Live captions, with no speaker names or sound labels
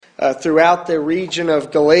throughout the region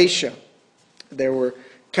of Galatia. There were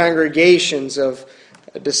congregations of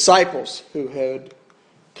disciples who had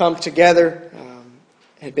come together,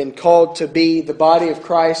 had been called to be the body of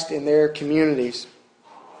Christ in their communities.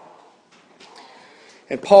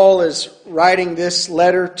 And Paul is writing this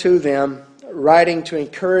letter to them, writing to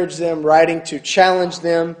encourage them, writing to challenge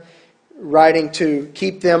them, writing to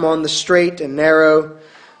keep them on the straight and narrow.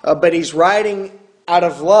 But he's writing out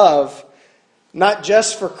of love, not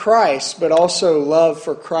just for Christ, but also love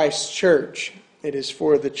for Christ's church. It is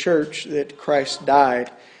for the church that Christ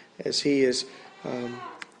died, as he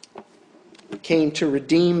came to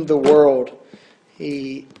redeem the world.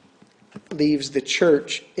 He leaves the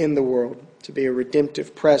church in the world to be a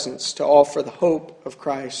redemptive presence, to offer the hope of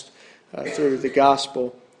Christ through the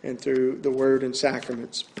gospel and through the word and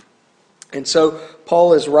sacraments. And so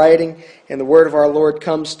Paul is writing, and the word of our Lord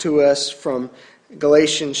comes to us from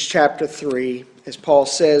Galatians chapter 3, as Paul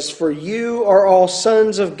says, "For you are all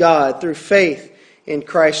sons of God through faith in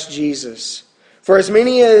Christ Jesus. For as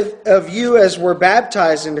many of you as were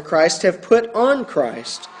baptized into Christ have put on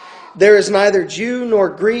Christ. There is neither Jew nor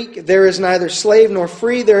Greek, there is neither slave nor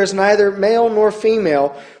free, there is neither male nor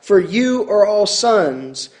female, for you are all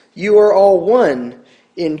sons, you are all one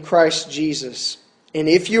in Christ Jesus. And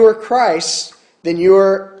if you are Christ's, then you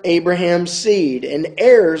are Abraham's seed, and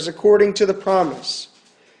heirs according to the promise.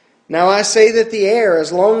 Now I say that the heir,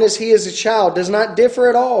 as long as he is a child, does not differ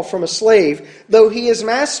at all from a slave, though he is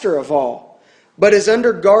master of all, but is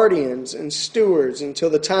under guardians and stewards until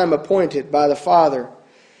the time appointed by the Father.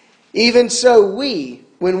 Even so we,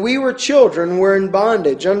 when we were children, were in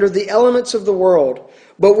bondage under the elements of the world.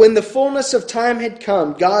 But when the fullness of time had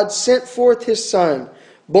come, God sent forth His Son,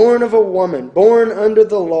 born of a woman, born under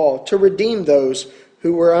the law, to redeem those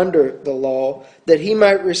who were under the law, that we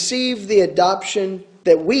might receive the adoption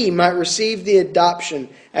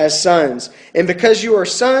as sons. And because you are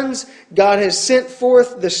sons, God has sent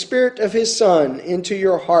forth the Spirit of His Son into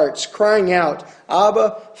your hearts, crying out,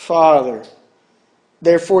 Abba, Father.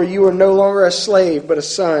 Therefore you are no longer a slave, but a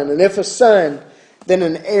son. And if a son, then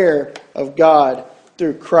an heir of God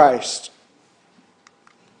through Christ."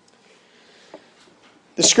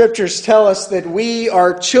 The Scriptures tell us that we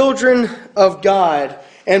are children of God.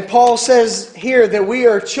 And Paul says here that we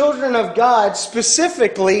are children of God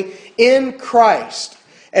specifically in Christ.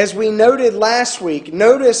 As we noted last week,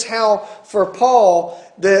 notice how for Paul,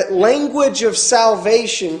 the language of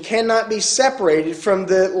salvation cannot be separated from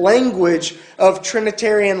the language of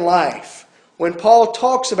Trinitarian life. When Paul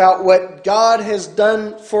talks about what God has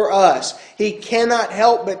done for us, he cannot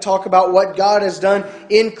help but talk about what God has done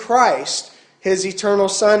in Christ, His eternal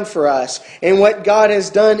Son for us, and what God has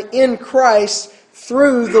done in Christ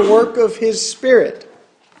through the work of His Spirit.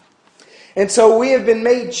 And so we have been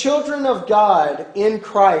made children of God in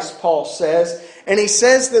Christ, Paul says. And he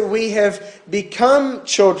says that we have become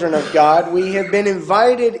children of God. We have been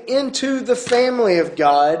invited into the family of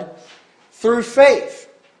God through faith,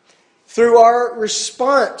 through our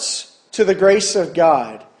response to the grace of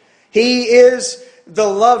God. He is the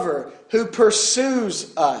lover who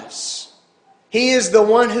pursues us. He is the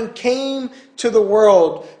one who came to the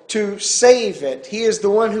world to save it. He is the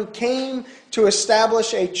one who came to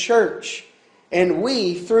establish a church. And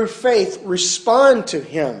we, through faith, respond to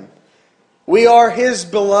Him. We are His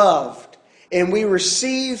beloved, and we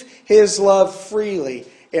receive His love freely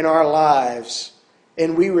in our lives.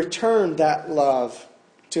 And we return that love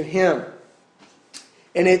to Him.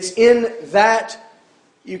 And it's in that,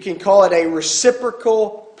 you can call it a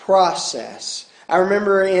reciprocal process. I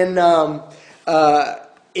remember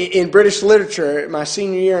in British literature, my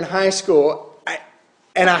senior year in high school,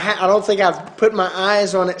 I don't think I've put my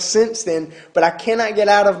eyes on it since then, but I cannot get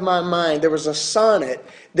out of my mind. There was a sonnet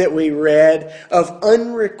that we read of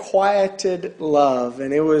unrequited love.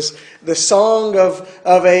 And it was the song of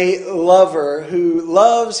a lover who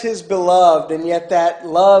loves his beloved, and yet that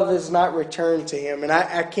love is not returned to him. And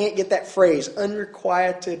I can't get that phrase,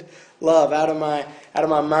 unrequited love, out of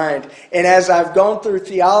my mind. And as I've gone through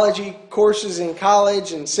theology courses in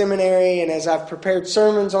college and seminary, and as I've prepared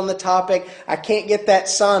sermons on the topic, I can't get that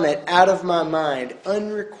sonnet out of my mind.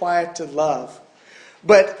 Unrequited love.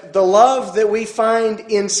 But the love that we find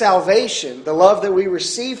in salvation, the love that we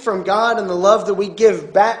receive from God and the love that we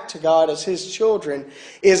give back to God as His children,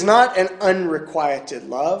 is not an unrequited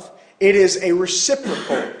love. It is a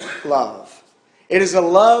reciprocal love. It is a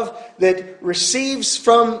love that receives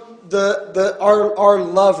from our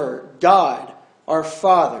lover, God, our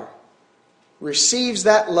Father, receives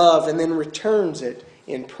that love and then returns it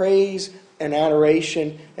in praise and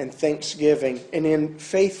adoration and thanksgiving and in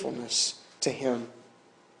faithfulness to Him.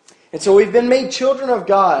 And so we've been made children of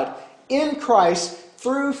God in Christ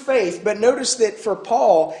through faith. But notice that for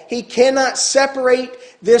Paul, he cannot separate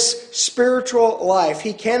this spiritual life.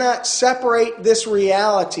 He cannot separate this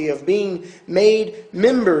reality of being made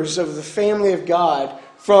members of the family of God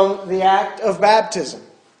from the act of baptism.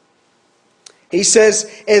 He says,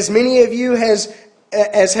 as many of you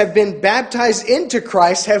as have been baptized into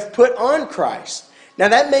Christ have put on Christ. Now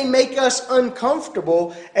that may make us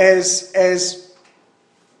uncomfortable as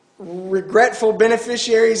regretful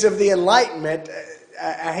beneficiaries of the Enlightenment.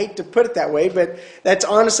 I hate to put it that way, but that's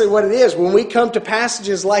honestly what it is. When we come to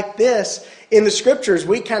passages like this in the Scriptures,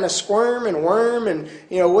 we kind of squirm and worm and,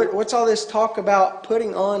 what's all this talk about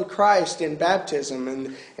putting on Christ in baptism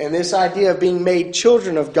and this idea of being made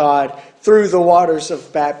children of God through the waters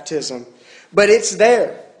of baptism. But it's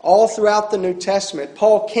there all throughout the New Testament.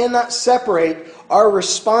 Paul cannot separate our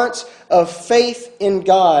response of faith in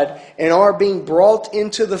God and our being brought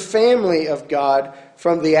into the family of God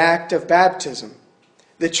from the act of baptism.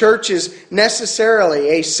 The church is necessarily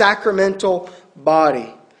a sacramental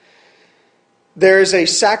body. There is a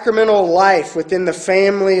sacramental life within the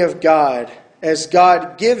family of God as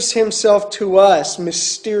God gives Himself to us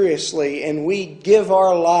mysteriously and we give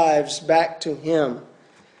our lives back to Him.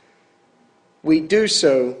 We do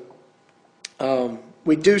so in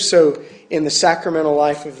the sacramental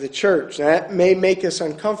life of the church. Now, that may make us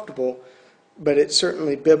uncomfortable, but it's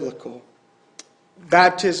certainly biblical.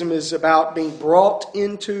 Baptism is about being brought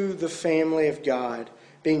into the family of God,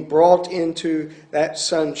 being brought into that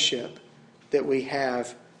sonship that we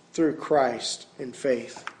have through Christ in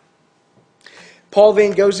faith. Paul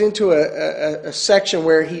then goes into a section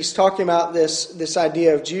where he's talking about this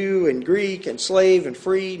idea of Jew and Greek and slave and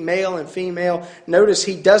free, male and female. Notice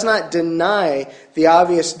he does not deny the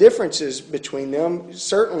obvious differences between them.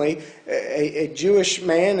 Certainly, a Jewish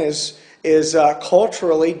man is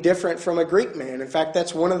culturally different from a Greek man. In fact,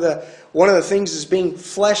 that's one of the things that's being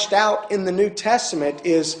fleshed out in the New Testament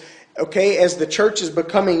is, as the church is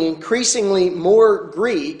becoming increasingly more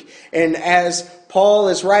Greek, and as Paul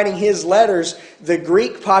is writing his letters, the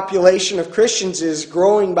Greek population of Christians is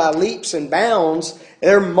growing by leaps and bounds.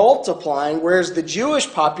 They're multiplying, whereas the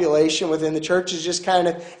Jewish population within the church is just kind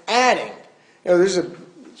of adding. There's a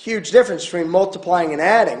huge difference between multiplying and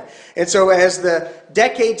adding. And so as the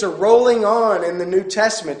decades are rolling on in the New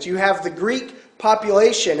Testament, you have the Greek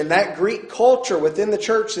population and that Greek culture within the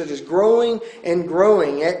church that is growing and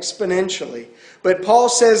growing exponentially. But Paul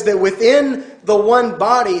says that within the one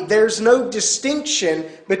body, there's no distinction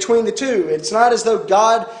between the two. It's not as though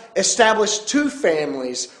God established two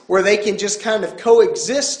families where they can just kind of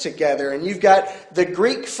coexist together. And you've got the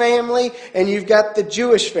Greek family and you've got the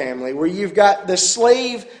Jewish family, where you've got the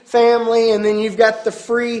slave family and then you've got the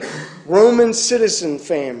free Roman citizen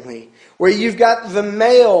family, where you've got the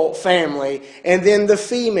male family and then the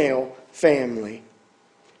female family.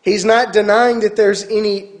 He's not denying that there's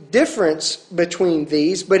any difference between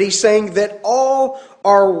these, but he's saying that all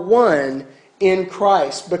are one in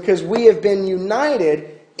Christ because we have been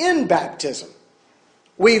united in baptism.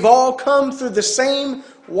 We've all come through the same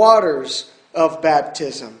waters of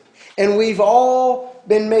baptism. And we've all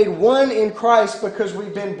been made one in Christ because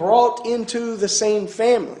we've been brought into the same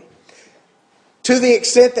family. To the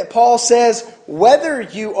extent that Paul says, whether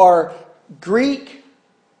you are Greek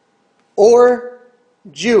or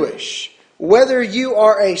Jewish, whether you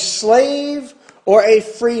are a slave or a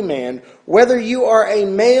free man, whether you are a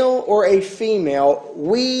male or a female,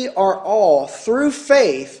 we are all, through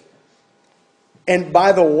faith and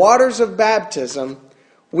by the waters of baptism,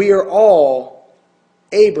 we are all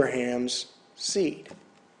Abraham's seed.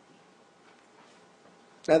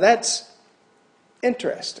 Now that's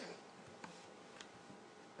interesting.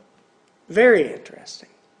 Very interesting.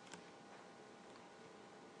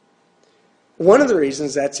 One of the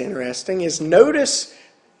reasons that's interesting is notice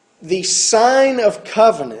the sign of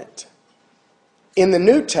covenant in the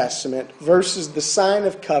New Testament versus the sign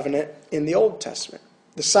of covenant in the Old Testament.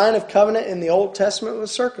 The sign of covenant in the Old Testament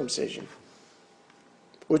was circumcision,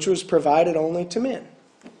 which was provided only to men.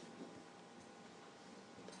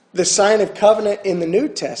 The sign of covenant in the New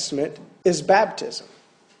Testament is baptism,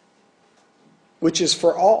 which is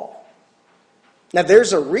for all. Now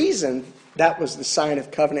there's a reason that was the sign of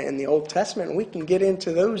covenant in the Old Testament, and we can get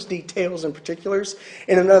into those details and particulars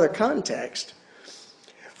in another context.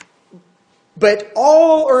 But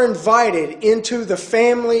all are invited into the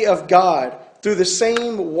family of God through the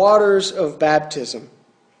same waters of baptism.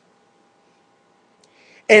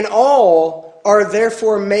 And all are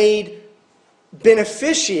therefore made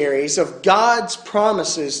beneficiaries of God's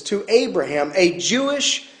promises to Abraham, a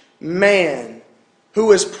Jewish man who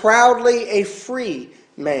was proudly a free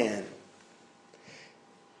man.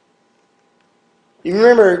 You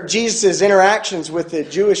remember Jesus' interactions with the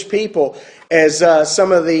Jewish people as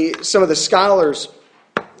some of the scholars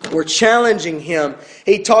were challenging him.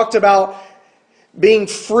 He talked about being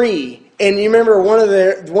free. And you remember one of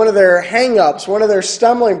their hang-ups, one of their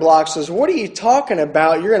stumbling blocks was, what are you talking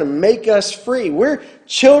about? You're going to make us free. We're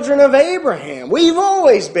children of Abraham. We've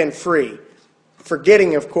always been free.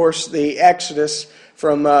 Forgetting, of course, the Exodus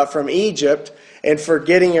from Egypt, and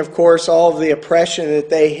forgetting, of course, all of the oppression that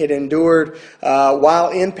they had endured while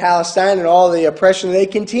in Palestine, and all the oppression they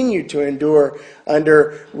continued to endure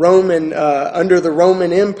under the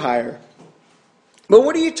Roman Empire. But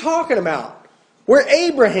what are you talking about? We're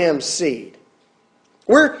Abraham's seed.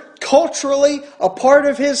 We're culturally a part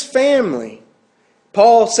of his family.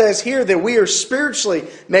 Paul says here that we are spiritually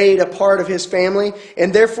made a part of his family,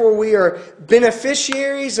 and therefore we are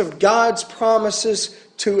beneficiaries of God's promises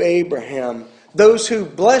to Abraham. Those who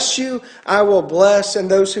bless you, I will bless, and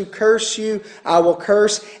those who curse you, I will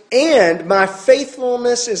curse. And my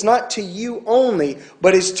faithfulness is not to you only,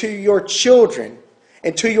 but is to your children,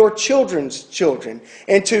 and to your children's children,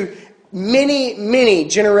 and to many, many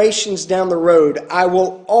generations down the road. I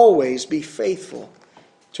will always be faithful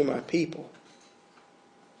to my people.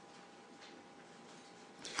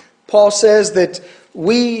 Paul says that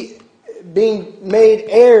we, being made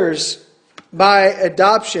heirs by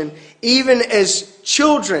adoption, even as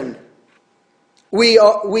children, we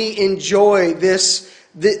enjoy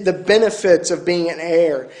the benefits of being an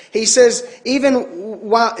heir. He says even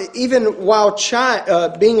while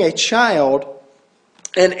being a child,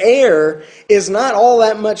 an heir is not all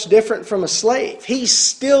that much different from a slave. He's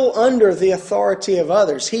still under the authority of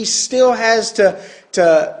others. He still has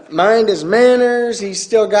to mind his manners. He's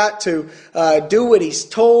still got to do what he's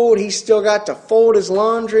told. He's still got to fold his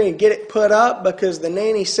laundry and get it put up because the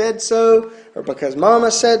nanny said so or because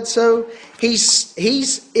mama said so. He's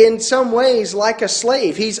in some ways like a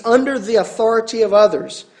slave. He's under the authority of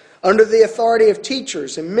others, under the authority of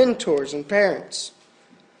teachers and mentors and parents.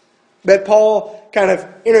 But Paul kind of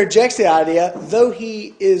interjects the idea, though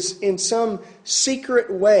he is in some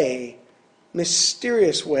secret way,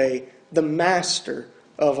 mysterious way, the master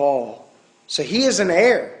of all. So he is an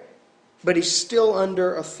heir, but he's still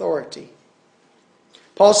under authority.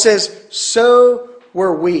 Paul says, so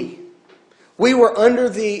were we. We were under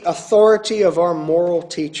the authority of our moral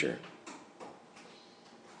teacher.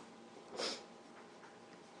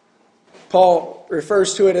 Paul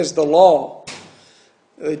refers to it as the law.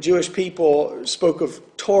 The Jewish people spoke of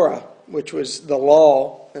Torah, which was the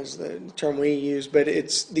law, as the term we use, but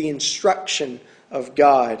it's the instruction of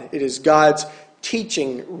God. It is God's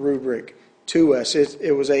teaching rubric to us.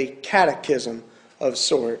 It was a catechism of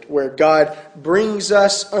sort, where God brings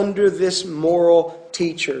us under this moral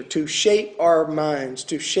teacher to shape our minds,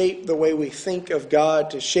 to shape the way we think of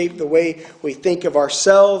God, to shape the way we think of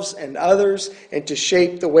ourselves and others, and to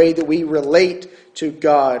shape the way that we relate to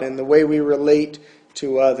God and the way we relate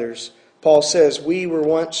to others. Paul says we were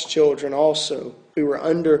once children also. We were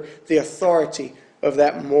under the authority of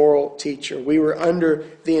that moral teacher. We were under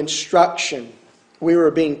the instruction. We were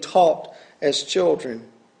being taught as children.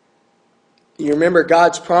 You remember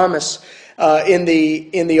God's promise in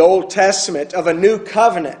the Old Testament of a new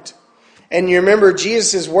covenant. And you remember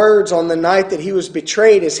Jesus' words on the night that he was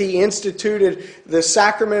betrayed as he instituted the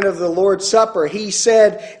sacrament of the Lord's Supper. He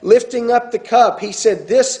said, lifting up the cup, he said,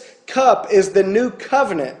 this cup is the new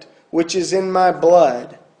covenant which is in my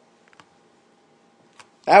blood.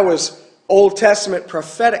 That was Old Testament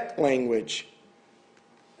prophetic language.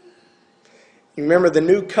 You remember the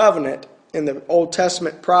new covenant in the Old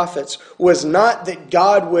Testament prophets was not that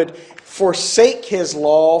God would forsake his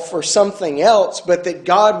law for something else, but that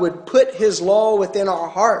God would put his law within our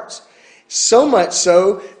hearts. So much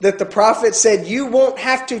so that the prophet said, you won't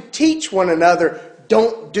have to teach one another,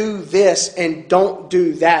 don't do this and don't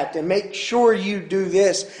do that, and make sure you do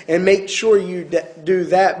this and make sure you do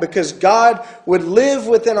that, because God would live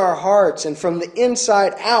within our hearts, and from the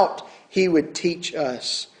inside out he would teach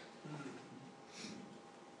us.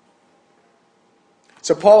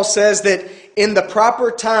 So Paul says that in the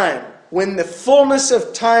proper time, when the fullness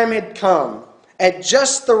of time had come, at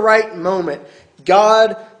just the right moment,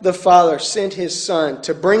 God the Father sent his Son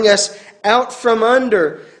to bring us out from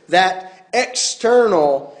under that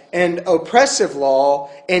external and oppressive law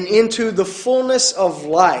and into the fullness of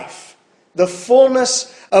life, the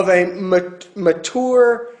fullness of a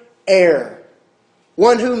mature heir,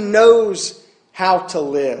 one who knows how to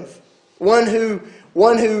live, one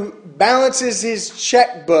who balances his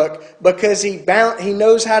checkbook because he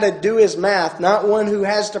knows how to do his math, not one who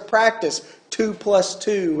has to practice 2 +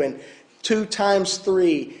 2 and 2 ×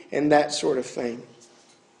 3 and that sort of thing.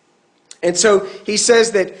 And so he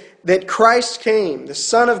says that Christ came, the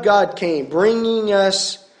Son of God came, bringing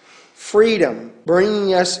us freedom,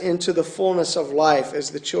 bringing us into the fullness of life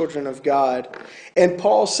as the children of God. And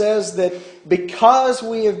Paul says that because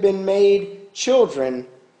we have been made children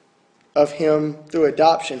of Him through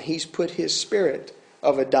adoption, He's put His Spirit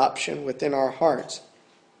of adoption within our hearts.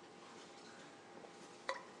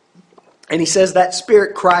 And he says that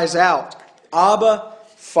Spirit cries out, Abba,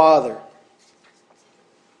 Father.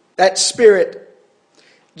 That Spirit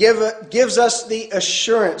gives us the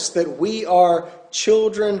assurance that we are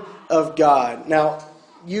children of God. Now,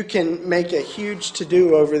 you can make a huge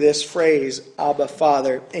to-do over this phrase, Abba,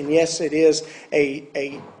 Father. And yes, it is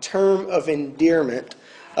a term of endearment,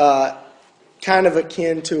 kind of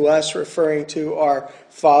akin to us referring to our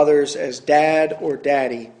fathers as dad or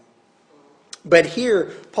daddy. But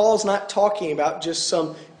here, Paul's not talking about just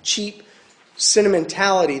some cheap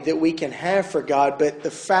sentimentality that we can have for God, but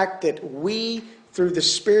the fact that we, through the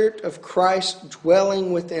Spirit of Christ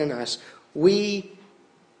dwelling within us, we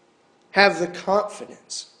have the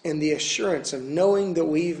confidence and the assurance of knowing that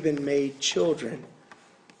we've been made children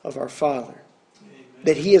of our Father. Amen.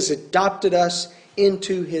 That He has adopted us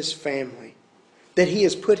into His family. That He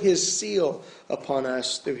has put His seal upon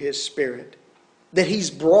us through His Spirit. That He's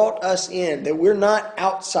brought us in. That we're not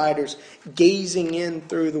outsiders gazing in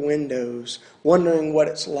through the windows, wondering what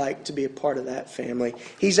it's like to be a part of that family.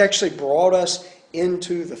 He's actually brought us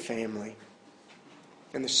into the family.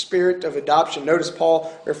 And the Spirit of adoption. Notice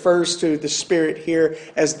Paul refers to the Spirit here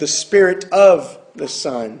as the Spirit of the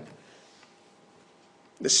Son.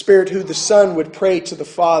 The Spirit who the Son would pray to the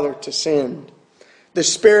Father to send. The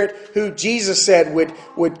Spirit who Jesus said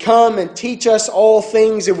would come and teach us all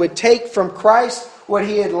things and would take from Christ what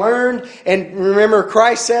He had learned. And remember,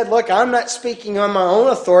 Christ said, look, I'm not speaking on my own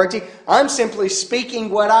authority. I'm simply speaking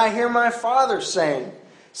what I hear my Father saying.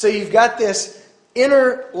 So you've got this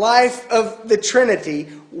inner life of the Trinity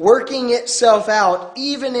working itself out,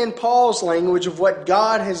 even in Paul's language of what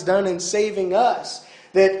God has done in saving us.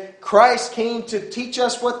 That Christ came to teach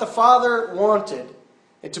us what the Father wanted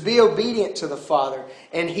and to be obedient to the Father.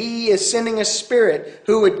 And He is sending a Spirit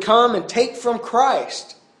who would come and take from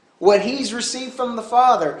Christ what He's received from the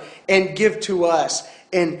Father and give to us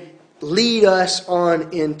and lead us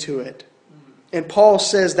on into it. And Paul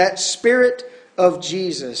says that Spirit of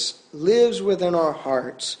Jesus lives within our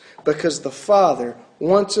hearts because the Father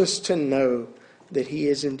wants us to know that He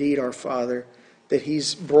is indeed our Father, that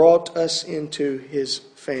He's brought us into His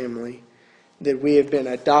family, that we have been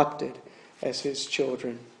adopted as His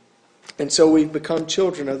children. And so we've become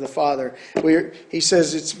children of the Father. He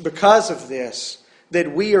says it's because of this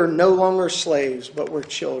that we are no longer slaves, but we're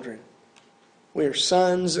children. We are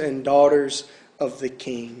sons and daughters of the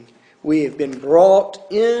King. We have been brought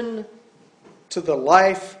in to the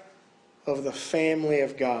life of the family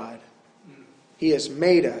of God. He has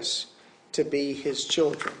made us to be His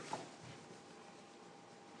children.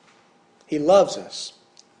 He loves us.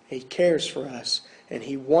 He cares for us. And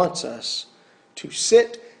He wants us to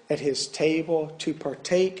sit at His table, to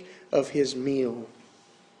partake of His meal.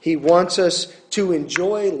 He wants us to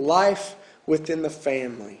enjoy life within the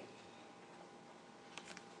family.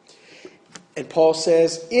 And Paul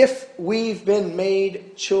says, if we've been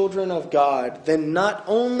made children of God, then not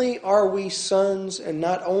only are we sons and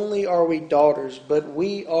not only are we daughters, but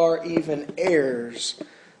we are even heirs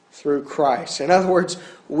through Christ. In other words,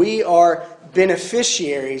 we are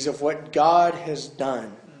beneficiaries of what God has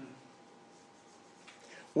done.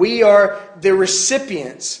 We are the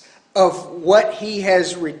recipients of what He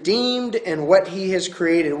has redeemed and what He has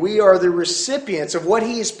created. We are the recipients of what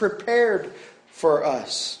He has prepared for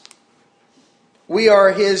us. We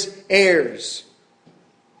are His heirs.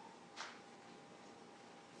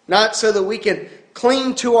 Not so that we can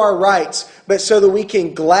cling to our rights, but so that we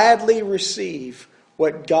can gladly receive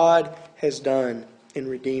what God has done in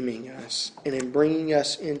redeeming us and in bringing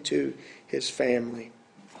us into His family.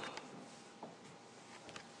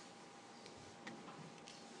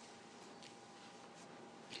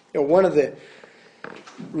 You know, one of the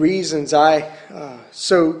reasons I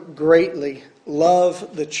so greatly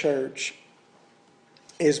love the church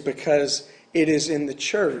is because it is in the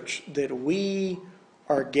church that we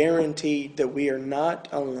are guaranteed that we are not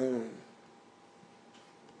alone.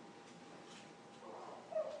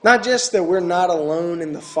 Not just that we're not alone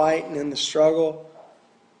in the fight and in the struggle,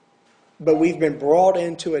 but we've been brought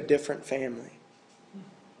into a different family.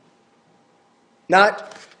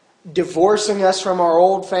 Not divorcing us from our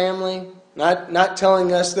old family, not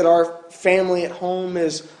telling us that our family at home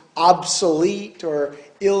is obsolete or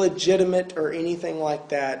illegitimate or anything like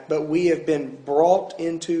that, but we have been brought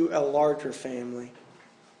into a larger family.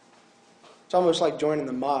 It's almost like joining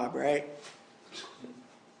the mob, right?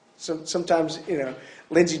 Sometimes,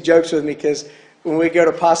 Lindsay jokes with me because when we go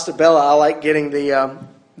to Pasta Bella, I like getting the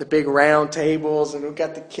big round tables, and we've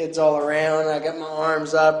got the kids all around, and I got my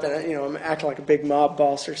arms up, and I'm acting like a big mob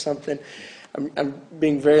boss or something. I'm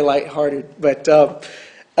being very lighthearted, but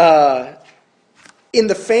in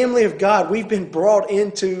the family of God, we've been brought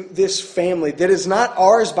into this family that is not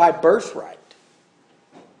ours by birthright.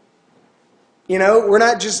 We're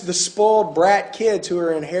not just the spoiled brat kids who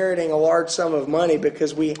are inheriting a large sum of money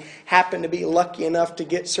because we happen to be lucky enough to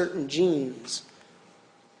get certain genes.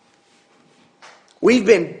 We've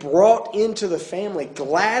been brought into the family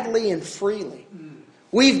gladly and freely.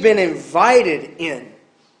 We've been invited in.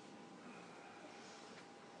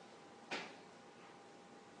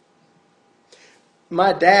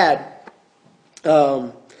 My dad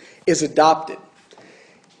is adopted.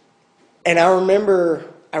 And I remember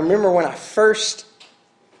when I first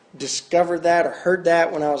discovered that or heard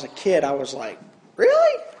that when I was a kid, I was like,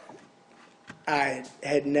 really? I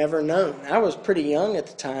had never known. I was pretty young at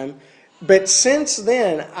the time. But since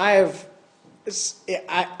then, I've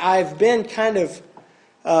been kind of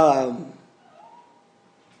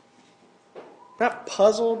not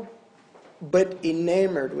puzzled, but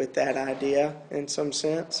enamored with that idea in some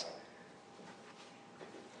sense.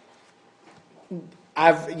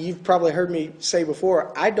 You've probably heard me say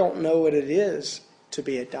before, I don't know what it is to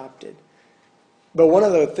be adopted. But one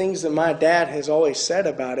of the things that my dad has always said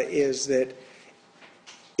about it is that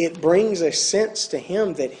it brings a sense to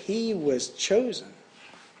him that he was chosen.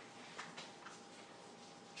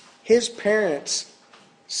 His parents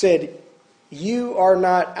said, "You are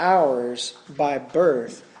not ours by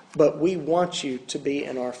birth, but we want you to be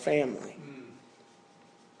in our family.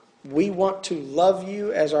 We want to love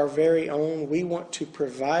you as our very own. We want to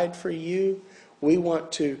provide for you. We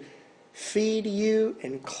want to feed you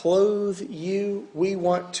and clothe you. We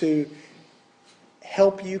want to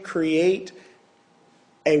help you create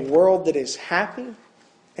a world that is happy,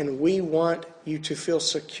 and we want you to feel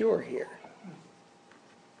secure here."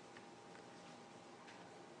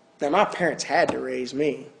 Now, my parents had to raise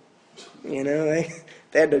me. They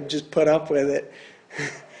had to just put up with it.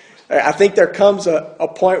 I think there comes a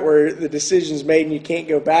point where the decision's made and you can't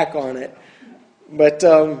go back on it. But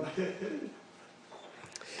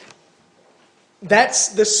that's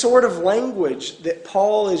the sort of language that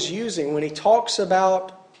Paul is using when he talks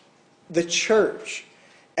about the church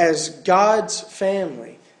as God's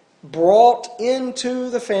family, brought into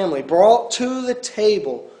the family, brought to the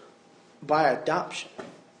table by adoption.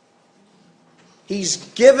 He's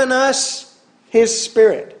given us His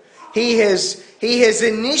Spirit. He has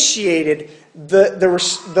initiated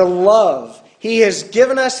the love. He has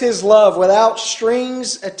given us His love without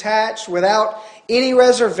strings attached, without any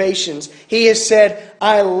reservations. He has said,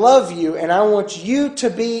 "I love you and I want you to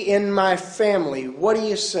be in my family." What do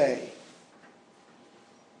you say?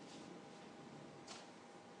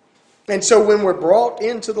 And so when we're brought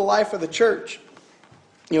into the life of the church,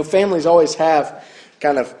 families always have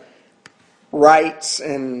kind of rites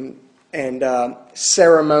and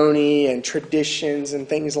ceremony and traditions and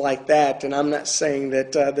things like that. And I'm not saying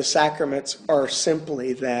that the sacraments are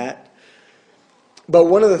simply that. But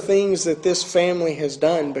one of the things that this family has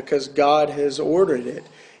done, because God has ordered it,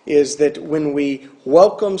 is that when we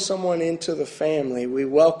welcome someone into the family, we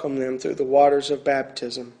welcome them through the waters of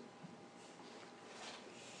baptism.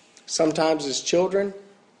 Sometimes as children.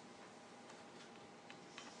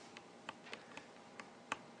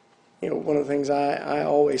 One of the things I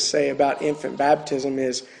always say about infant baptism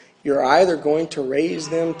is you're either going to raise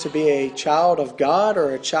them to be a child of God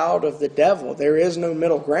or a child of the devil. There is no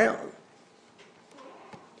middle ground.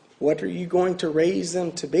 What are you going to raise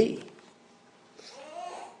them to be?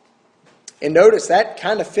 And notice that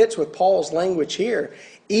kind of fits with Paul's language here.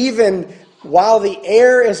 Even while the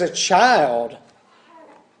heir is a child,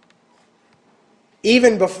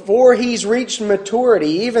 even before he's reached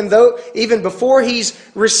maturity, even before he's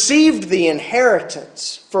received the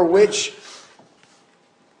inheritance for which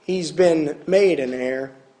he's been made an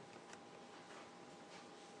heir,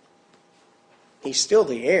 he's still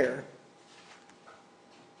the heir.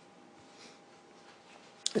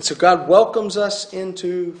 And so God welcomes us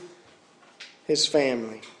into His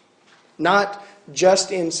family. Not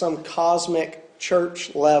just in some cosmic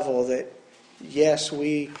church level that, yes,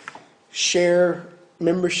 we share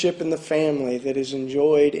membership in the family that is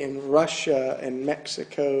enjoyed in Russia and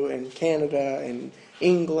Mexico and Canada and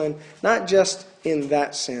England. Not just in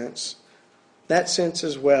that sense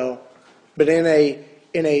as well, but in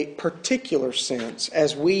a particular sense,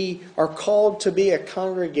 as we are called to be a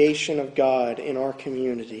congregation of God in our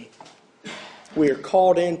community. We are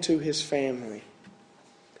called into His family.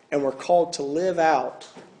 And we're called to live out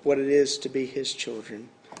what it is to be His children.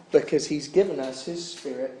 Because He's given us His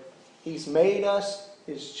Spirit. He's made us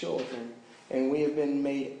His children. And we have been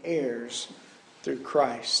made heirs through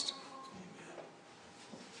Christ.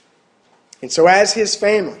 And so as His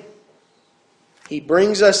family, He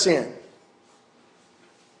brings us in.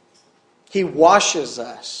 He washes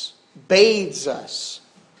us, bathes us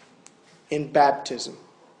in baptism.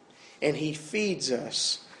 And He feeds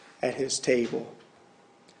us at His table,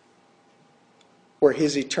 where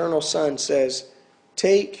His eternal Son says,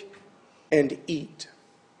 "Take and eat.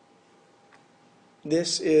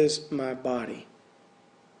 This is my body.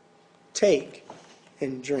 Take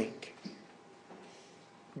and drink.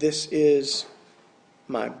 This is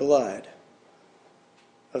my blood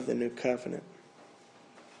of the new covenant."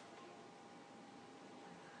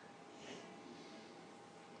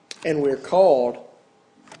 And we're called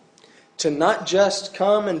to not just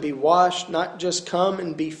come and be washed, not just come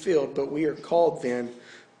and be filled, but we are called then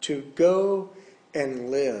to go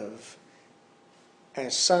and live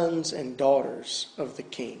as sons and daughters of the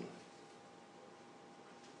King.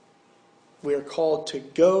 We are called to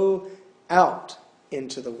go out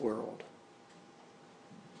into the world,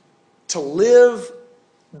 to live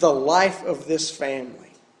the life of this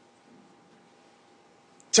family,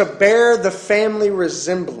 to bear the family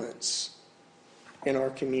resemblance in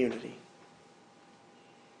our community,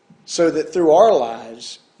 so that through our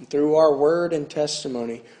lives, through our word and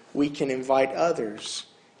testimony, we can invite others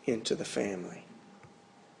into the family.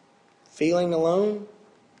 Feeling alone?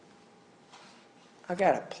 I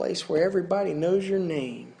got a place where everybody knows your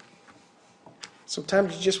name.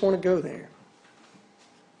 Sometimes you just want to go there.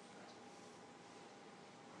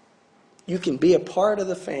 You can be a part of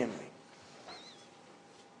the family.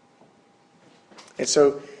 And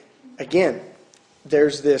so, again,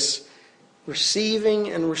 there's this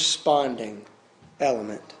receiving and responding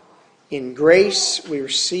element. In grace, we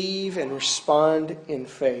receive and respond in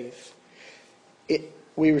faith.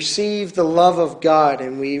 We receive the love of God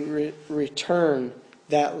and we return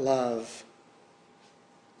that love.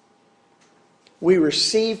 We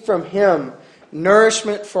receive from Him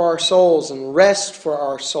nourishment for our souls and rest for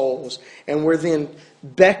our souls. And we're then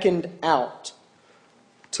beckoned out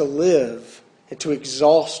to live and to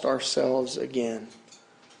exhaust ourselves again.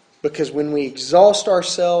 Because when we exhaust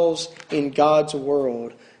ourselves in God's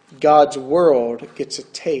world gets a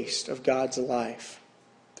taste of God's life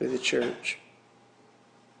through the church.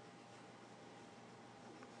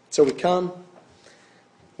 So we come,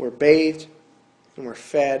 we're bathed, and we're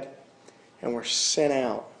fed, and we're sent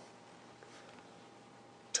out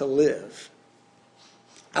to live.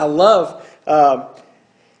 I love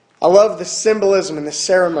the symbolism and the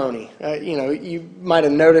ceremony. You might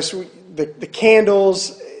have noticed the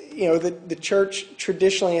candles. The church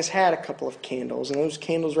traditionally has had a couple of candles, and those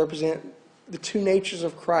candles represent the two natures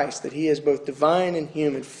of Christ, that He is both divine and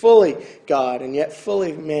human, fully God and yet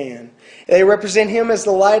fully man. They represent Him as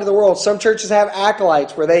the light of the world. Some churches have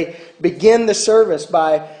acolytes where they begin the service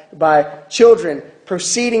by children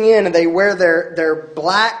proceeding in, and they wear their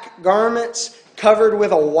black garments covered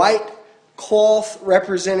with a white cloth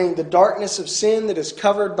representing the darkness of sin that is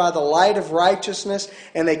covered by the light of righteousness.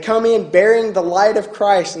 And they come in bearing the light of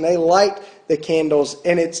Christ, and they light the candles.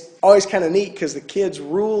 And it's always kind of neat because the kids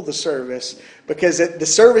rule the service, because the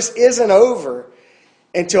service isn't over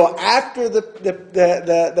until after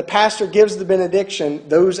the pastor gives the benediction.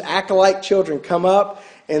 Those acolyte children come up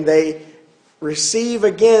and they receive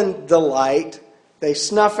again the light. They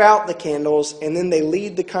snuff out the candles, and then they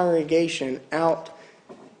lead the congregation out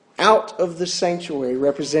of the sanctuary,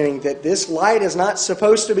 representing that this light is not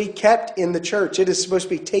supposed to be kept in the church. It is supposed to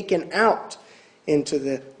be taken out into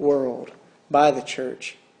the world by the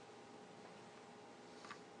church.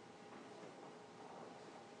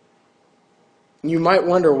 You might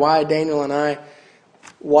wonder why Daniel and I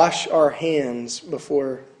wash our hands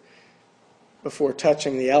before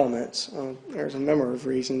touching the elements. There's a number of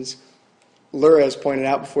reasons. Laura has pointed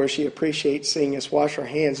out before, she appreciates seeing us wash our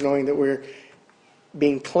hands, knowing that we're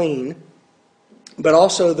being clean. But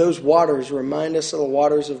also those waters remind us of the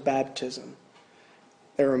waters of baptism.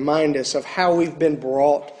 They remind us of how we've been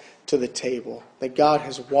brought to the table, that God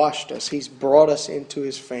has washed us. He's brought us into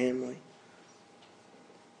His family.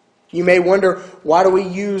 You may wonder, why do we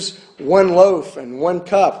use one loaf and one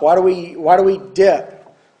cup? Why do we dip?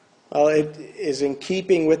 Well, it is in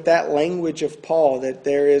keeping with that language of Paul, that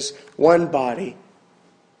there is one body.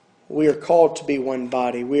 We are called to be one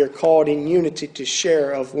body. We are called in unity to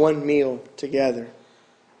share of one meal together.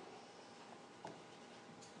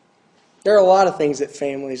 There are a lot of things that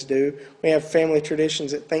families do. We have family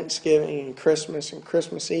traditions at Thanksgiving and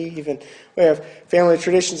Christmas Eve, and we have family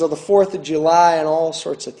traditions on the 4th of July and all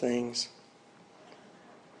sorts of things.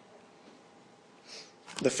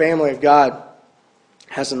 The family of God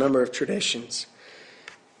has a number of traditions.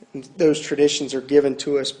 And those traditions are given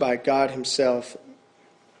to us by God Himself,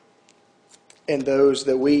 and those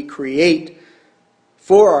that we create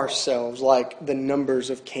for ourselves, like the numbers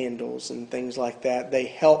of candles and things like that, they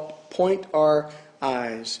help point our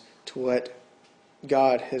eyes to what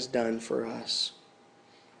God has done for us.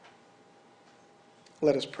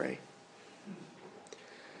 Let us pray.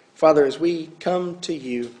 Father, as we come to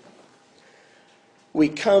you, we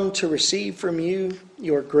come to receive from you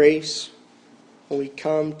your grace. We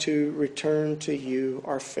come to return to you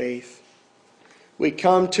our faith. We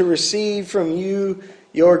come to receive from you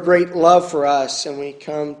your great love for us, and we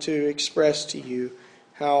come to express to you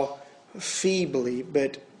how feebly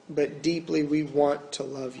but deeply we want to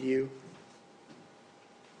love you.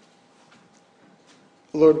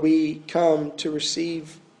 Lord, we come to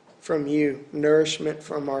receive from you nourishment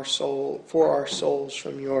from our soul, for our souls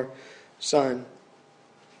from your Son.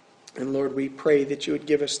 And Lord, we pray that you would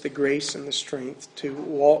give us the grace and the strength to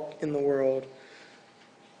walk in the world,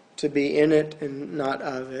 to be in it and not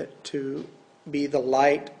of it, to be the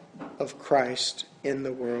light of Christ in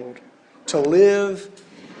the world, to live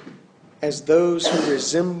as those who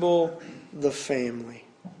resemble the family.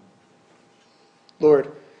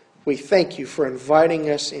 Lord, we thank you for inviting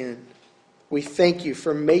us in. We thank you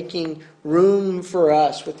for making room for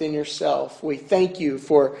us within yourself. We thank you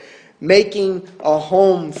for making a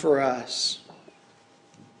home for us.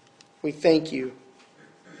 We thank you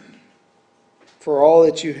for all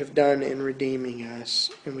that you have done in redeeming us.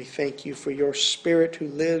 And we thank you for your Spirit who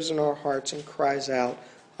lives in our hearts and cries out,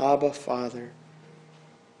 Abba, Father.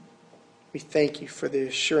 We thank you for the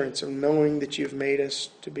assurance of knowing that you've made us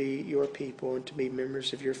to be your people and to be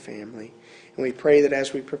members of your family. And we pray that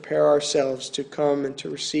as we prepare ourselves to come and to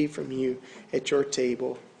receive from you at your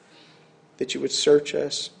table, that you would search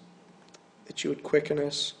us, that you would quicken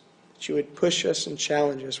us, that you would push us and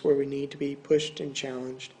challenge us where we need to be pushed and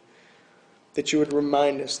challenged, that you would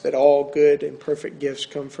remind us that all good and perfect gifts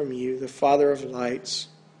come from you, the Father of lights,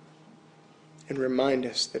 and remind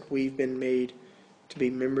us that we've been made to be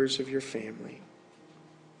members of your family.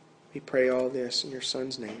 We pray all this in your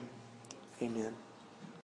Son's name. Amen.